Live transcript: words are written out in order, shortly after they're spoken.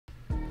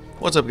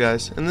What's up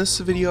guys? In this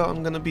video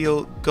I'm going to be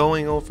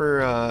going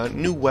over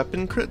new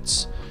weapon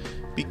crits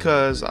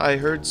because I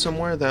heard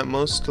somewhere that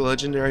most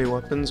legendary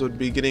weapons would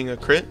be getting a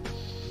crit.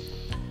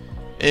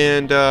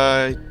 And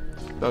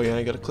oh yeah,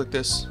 I gotta click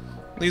this.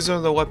 These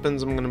are the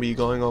weapons I'm going to be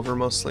going over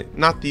mostly.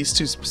 Not these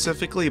two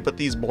specifically, but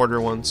these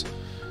border ones.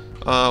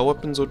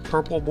 Weapons with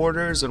purple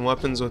borders and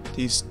weapons with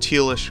these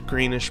tealish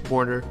greenish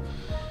border.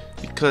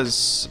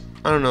 Because,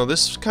 I don't know,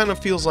 this kind of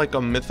feels like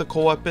a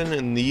mythical weapon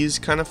and these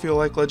kind of feel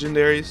like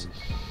legendaries.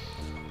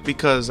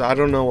 Because I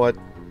don't know what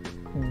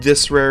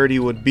this rarity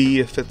would be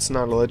if it's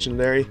not a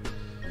legendary.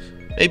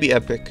 Maybe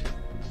epic.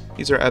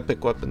 These are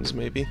epic weapons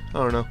maybe. I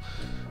don't know.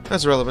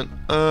 That's relevant.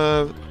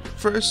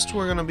 First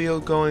we're gonna be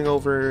going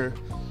over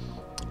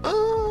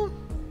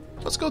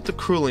let's go with the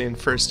Krulian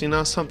first, you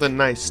know, something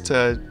nice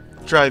to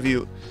drive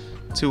you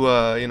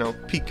to you know,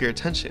 pique your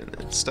attention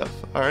and stuff.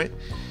 Alright.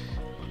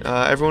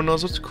 Everyone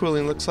knows what the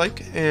Krulian looks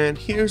like, and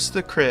here's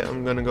the crit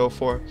I'm gonna go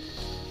for.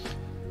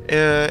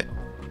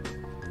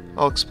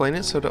 I'll explain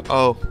it.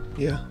 Oh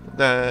yeah,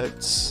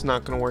 that's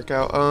not gonna work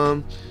out.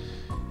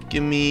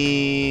 Give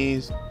me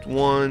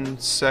 1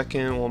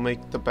 second. We'll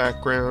make the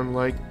background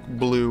like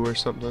blue or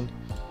something.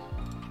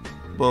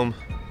 Boom.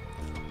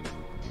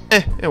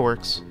 It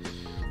works.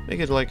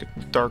 Make it like a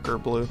darker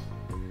blue.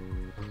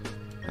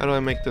 How do I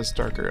make this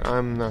darker?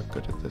 I'm not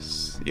good at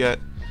this yet.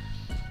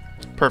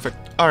 Perfect.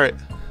 Alright,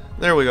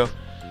 there we go.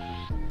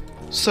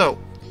 So,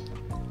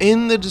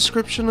 in the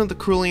description of the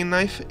Krulian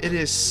Knife, it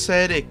is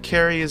said it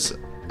carries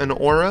an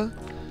aura,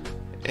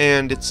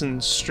 and it's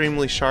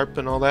extremely sharp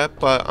and all that,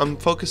 but I'm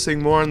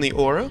focusing more on the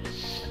aura.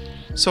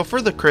 So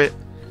for the crit,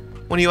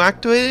 when you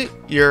activate it,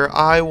 your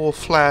eye will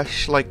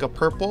flash like a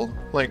purple,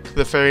 like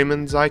the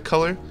ferryman's eye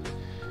color,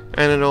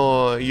 and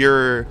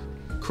your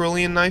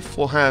Krulian Knife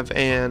will have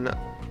an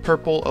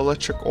purple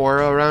electric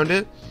aura around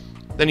it.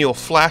 Then you'll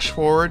flash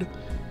forward.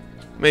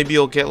 Maybe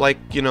you'll get like,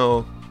 you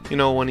know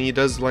when he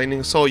does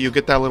lightning assault, you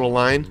get that little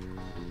line.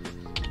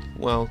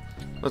 Well,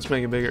 let's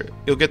make it bigger.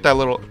 You'll get that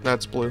little...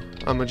 That's blue.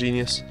 I'm a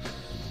genius.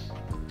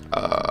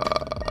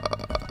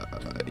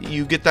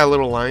 You get that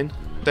little line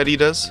that he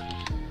does.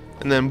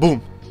 And then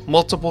boom.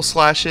 Multiple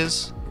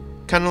slashes.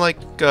 Kind of like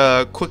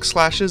quick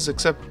slashes,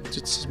 except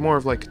it's more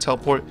of like a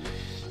teleport.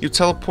 You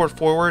teleport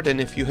forward,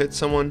 and if you hit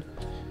someone,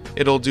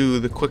 it'll do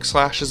the quick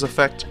slashes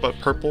effect, but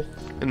purple.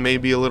 And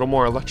maybe a little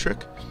more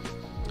electric.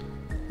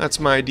 That's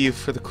my idea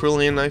for the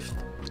Krulian Knife.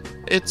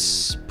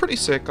 It's pretty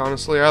sick,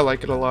 honestly. I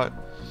like it a lot.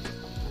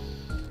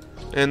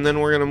 And then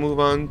we're going to move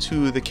on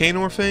to the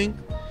Canor Fang.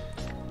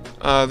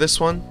 This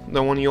one,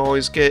 the one you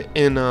always get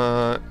in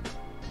the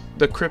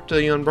Crypt of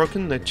the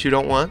Unbroken that you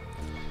don't want.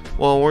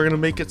 Well, we're going to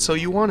make it so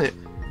you want it.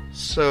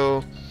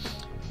 So,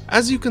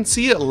 as you can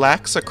see, it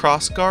lacks a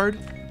crossguard.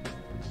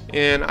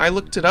 And I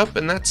looked it up,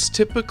 and that's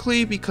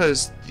typically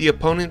because the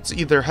opponent's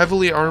either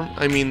heavily armed,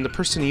 the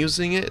person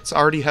using it, it's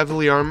already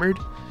heavily armored.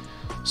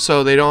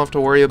 So they don't have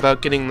to worry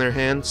about getting their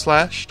hand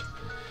slashed.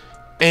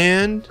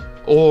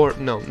 Or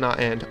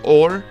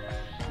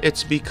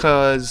it's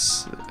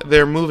because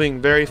they're moving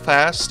very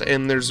fast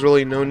and there's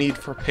really no need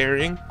for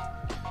parrying.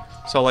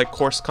 So like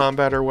course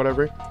combat or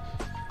whatever.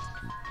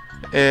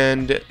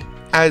 And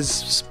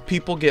as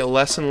people get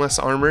less and less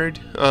armored,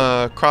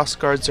 cross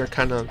guards are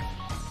kind of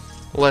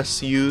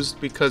less used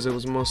because it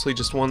was mostly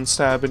just one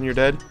stab and you're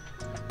dead.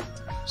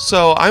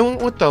 So I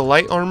went with the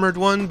light armored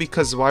one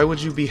because why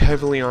would you be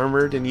heavily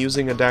armored and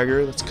using a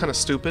dagger? That's kind of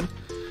stupid.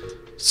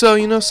 So,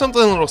 you know,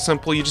 something a little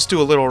simple. You just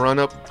do a little run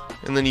up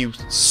and then you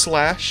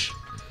slash.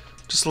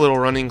 Just a little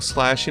running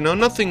slash, you know,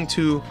 nothing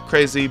too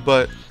crazy,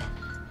 but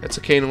it's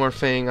a Canor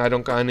Fang. I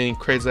don't got any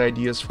crazy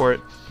ideas for it.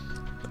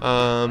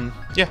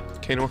 Yeah,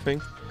 Canor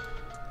Fang.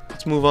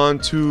 Let's move on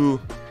to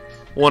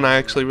one I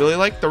actually really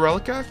like, the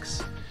Relic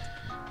Axe.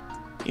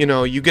 You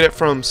know, you get it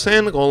from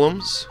sand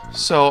golems,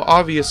 so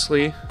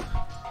obviously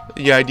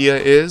the idea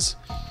is,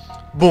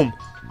 boom,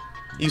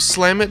 you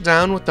slam it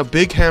down with the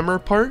big hammer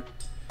part,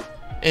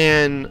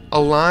 and a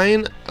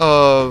line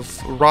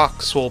of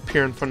rocks will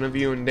appear in front of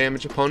you and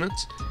damage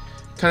opponents.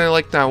 Kind of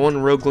like that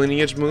one Rogue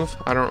Lineage move.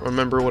 I don't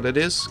remember what it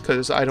is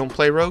because I don't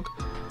play Rogue.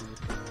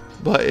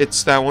 But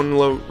it's that one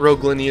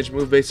Rogue Lineage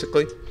move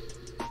basically.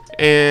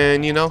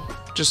 And you know,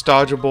 just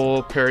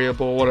dodgeable,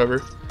 parryable,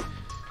 whatever.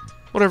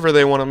 Whatever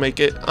they want to make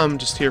it. I'm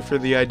just here for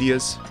the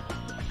ideas.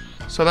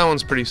 So that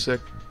one's pretty sick.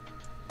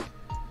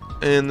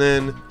 And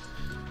then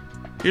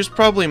here's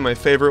probably my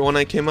favorite one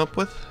I came up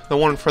with. The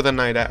one for the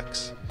Night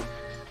Axe.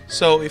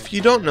 So if you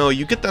don't know,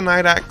 you get the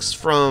Night Axe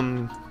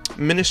from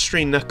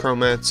Ministry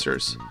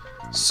Necromancers.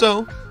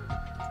 So,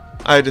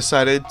 I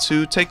decided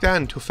to take that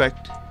into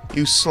effect.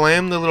 You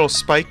slam the little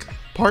spike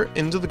part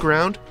into the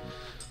ground,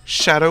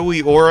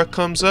 shadowy aura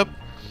comes up,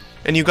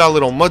 and you got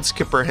little mud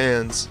skipper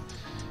hands.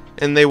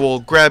 And they will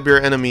grab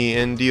your enemy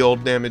and deal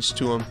damage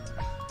to them.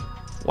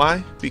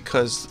 Why?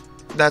 Because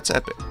that's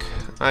epic.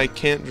 I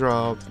can't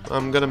draw.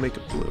 I'm gonna make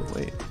it blue.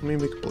 Wait, let me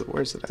make it blue.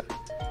 Where's it at?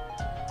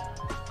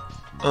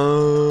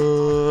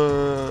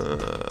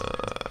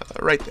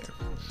 Right there.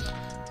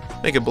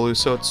 Make it blue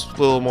so it's a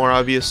little more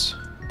obvious.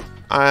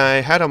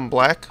 I had them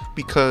black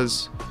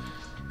because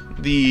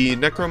the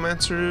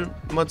Necromancer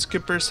mud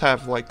skippers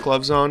have like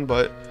gloves on,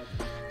 but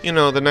you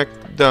know, the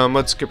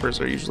mud skippers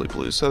are usually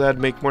blue, so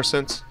that'd make more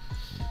sense.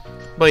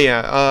 But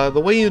yeah, the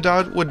way you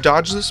would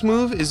dodge this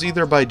move is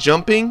either by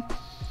jumping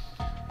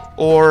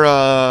or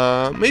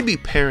maybe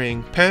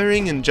parrying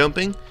and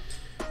jumping,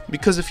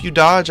 because if you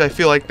dodge, I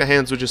feel like the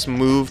hands would just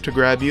move to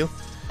grab you.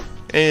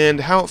 And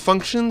how it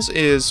functions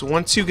is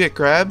once you get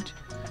grabbed,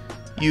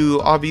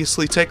 you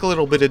obviously take a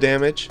little bit of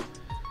damage,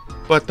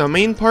 but the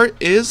main part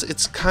is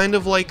it's kind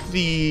of like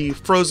the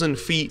frozen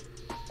feet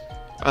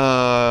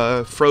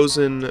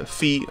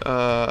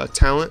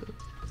talent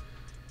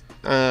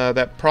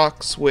that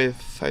procs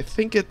with, I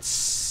think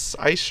it's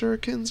ice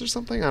shurikens or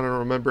something. I don't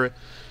remember it,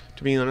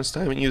 to be honest.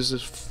 I haven't used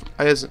this.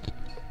 I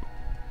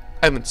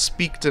haven't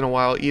speaked in a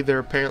while either.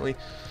 Apparently,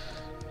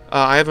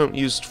 I haven't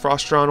used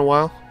frost draw in a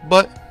while,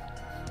 but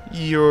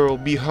you'll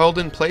be held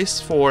in place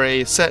for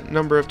a set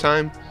number of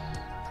time.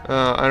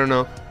 I don't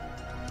know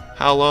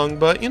how long,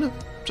 but you know,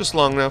 just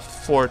long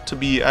enough for it to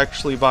be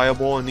actually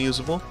viable and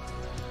usable.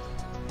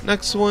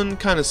 Next one,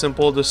 kind of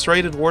simple, the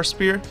Serrated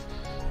Warspear.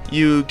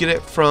 You get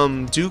it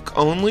from Duke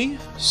only,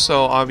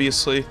 so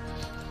obviously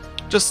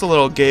just a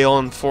little Gale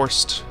and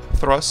Forced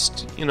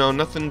Thrust. You know,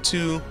 nothing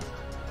too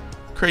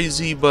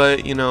crazy,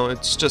 but you know,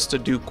 it's just a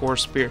Duke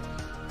Warspear.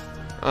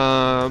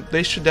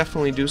 They should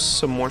definitely do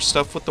some more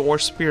stuff with the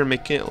Warspear,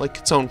 making it like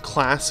its own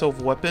class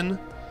of weapon.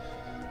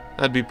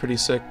 That'd be pretty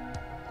sick.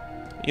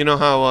 You know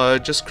how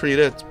just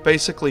created it's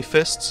basically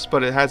fists,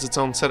 but it has its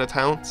own set of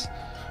talents.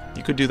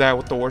 You could do that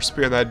with the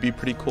Warspear. That'd be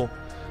pretty cool.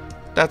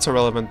 That's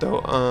irrelevant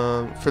though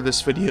for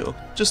this video.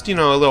 Just, you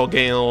know, a little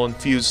Gale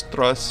infused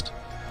thrust,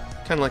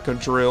 kind of like a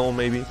drill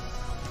maybe.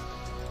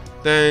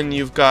 Then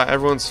you've got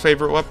everyone's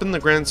favorite weapon, the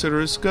Gran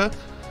Sudaruska.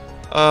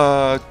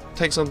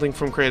 Take something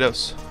from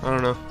Kratos. I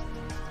don't know.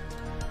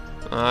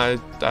 I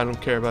don't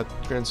care about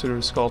Gran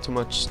Sudaruska all too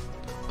much.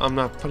 I'm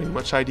not putting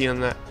much idea on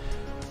that.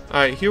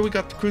 Alright, here we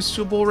got the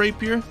Crucible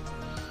Rapier,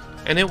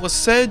 and it was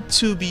said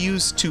to be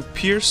used to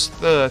pierce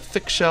the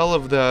thick shell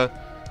of the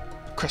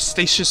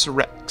Crustaceous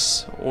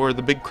Rex, or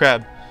the big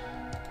crab.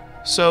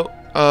 So,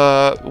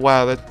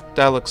 wow,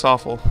 that looks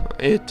awful.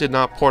 It did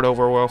not port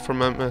over well from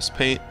MS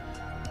Paint,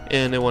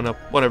 and it went up,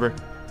 whatever.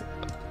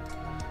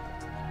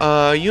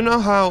 You know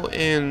how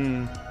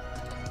in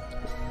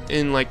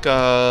like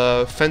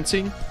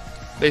fencing,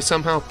 they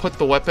somehow put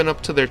the weapon up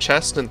to their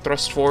chest and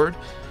thrust forward?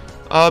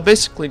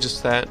 Basically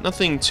just that.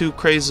 Nothing too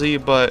crazy,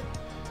 but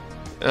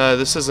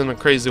this isn't a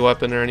crazy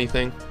weapon or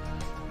anything.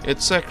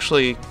 It's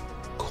actually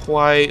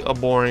quite a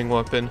boring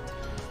weapon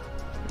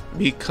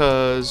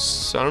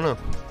because I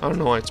don't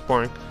know why it's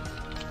boring.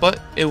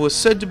 But it was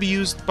said to be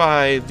used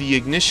by the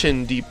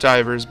Ignition Deep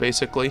Divers,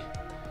 basically.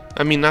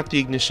 I mean, not the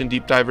Ignition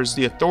Deep Divers,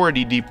 the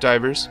Authority Deep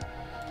Divers.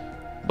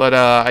 But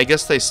I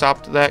guess they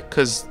stopped that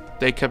because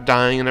they kept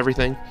dying and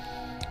everything.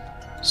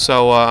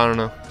 So I don't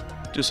know.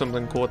 Do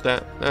something cool with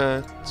that.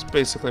 It's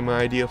basically my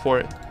idea for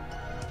it.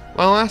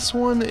 My last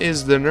one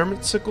is the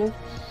Nemit Sickle,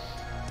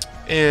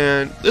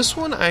 and this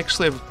one I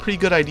actually have a pretty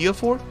good idea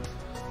for.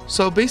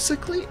 So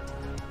basically,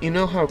 you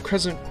know how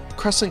Crescent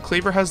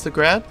Cleaver has the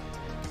grab?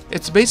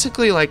 It's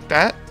basically like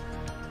that,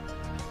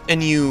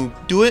 and you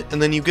do it,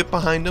 and then you get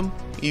behind them.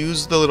 You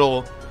use the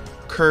little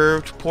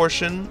curved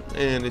portion,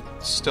 and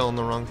it's still in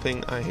the wrong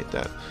thing. I hate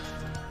that.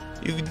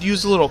 You could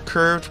use the little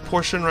curved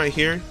portion right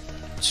here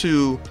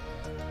to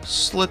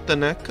slit the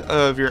neck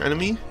of your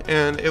enemy,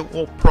 and it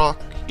will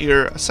proc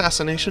your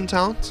assassination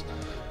talents.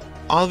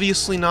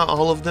 Obviously not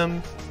all of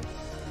them.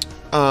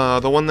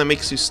 The one that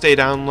makes you stay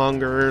down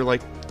longer,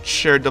 like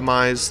Shared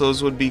Demise,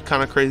 those would be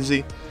kind of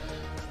crazy.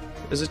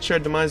 Is it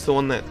Shared Demise, the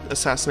one that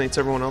assassinates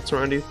everyone else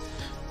around you?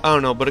 I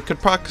don't know, but it could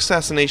proc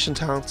assassination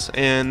talents,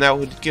 and that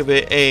would give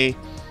it a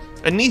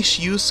niche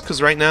use,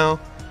 because right now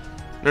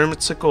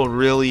Nemit Sickle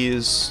really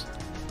is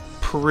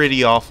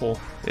pretty awful.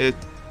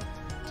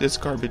 It's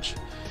garbage.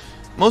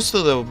 Most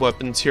of the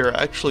weapons here are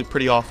actually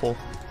pretty awful.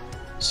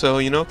 So,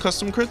 you know,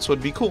 custom crits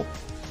would be cool.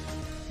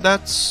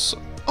 That's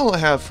all I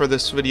have for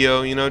this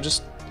video, you know,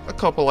 just a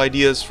couple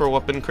ideas for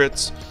weapon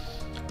crits.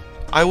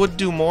 I would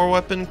do more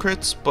weapon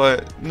crits,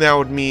 but that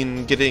would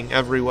mean getting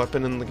every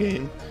weapon in the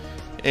game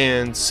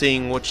and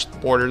seeing which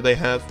border they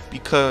have,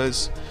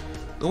 because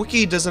the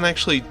wiki doesn't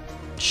actually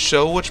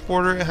show which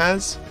border it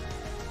has,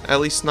 at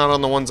least not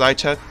on the ones I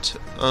checked.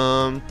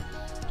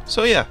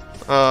 So yeah,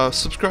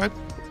 subscribe.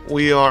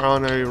 We are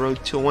on a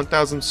road to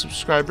 1,000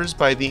 subscribers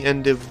by the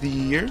end of the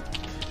year,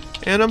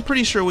 and I'm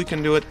pretty sure we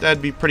can do it.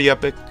 That'd be pretty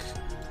epic,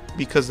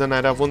 because then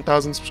I'd have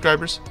 1,000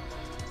 subscribers.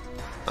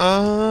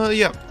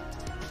 Yeah.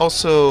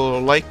 Also,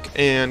 like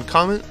and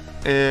comment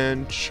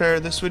and share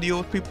this video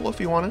with people if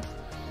you want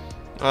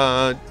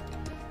to.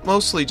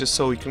 Mostly just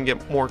so we can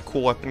get more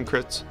cool weapon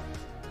crits.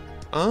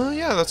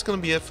 Yeah, that's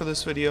gonna be it for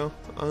this video.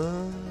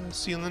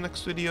 See you in the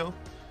next video.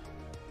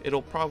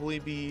 It'll probably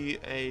be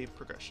a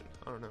progression.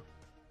 I don't know.